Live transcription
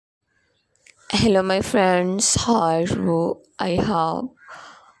Hello, my friends. How are you? I hope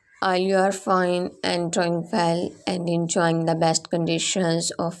all you are fine and doing well and enjoying the best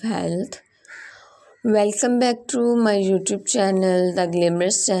conditions of health. Welcome back to my YouTube channel, the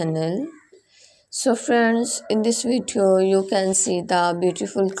Glimmers channel. So, friends, in this video, you can see the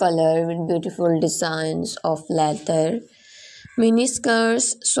beautiful color with beautiful designs of leather mini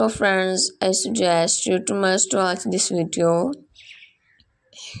skirts. So, friends, I suggest you to must watch this video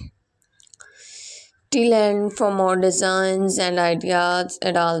till end for more designs and ideas,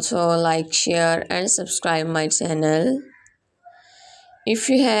 and also like, share and subscribe my channel. If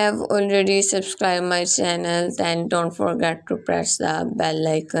you have already subscribed my channel, then don't forget to press the bell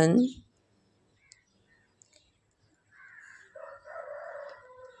icon.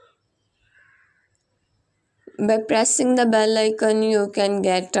 By pressing the bell icon, you can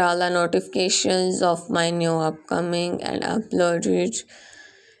get all the notifications of my new upcoming and uploaded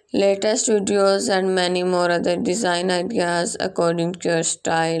latest videos and many more other design ideas according to your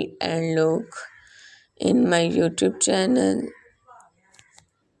style and look in my YouTube channel.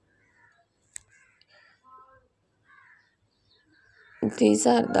 These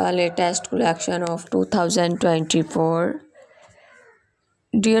are the latest collection of 2024.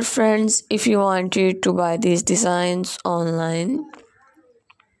 Dear friends, if you wanted to buy these designs online,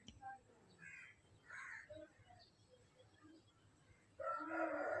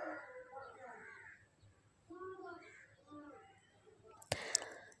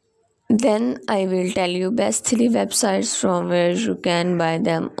 then I will tell you best 3 websites from where you can buy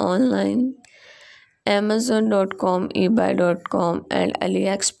them online: Amazon.com, eBay.com, and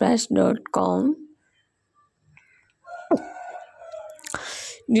AliExpress.com.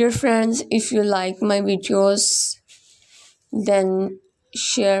 Dear friends, if you like my videos, then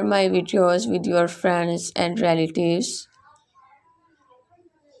share my videos with your friends and relatives.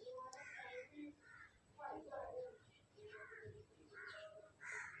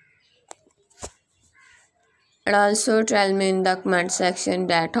 And also tell me in the comment section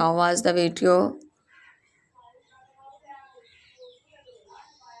that how was the video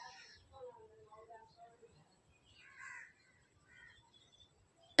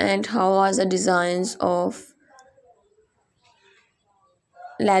and how was the designs of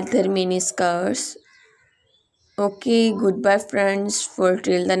leather mini skirts. Okay, goodbye friends for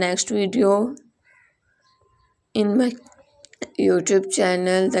till the next video in my YouTube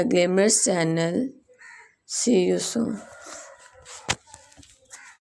channel, the Glimmers channel. See you soon.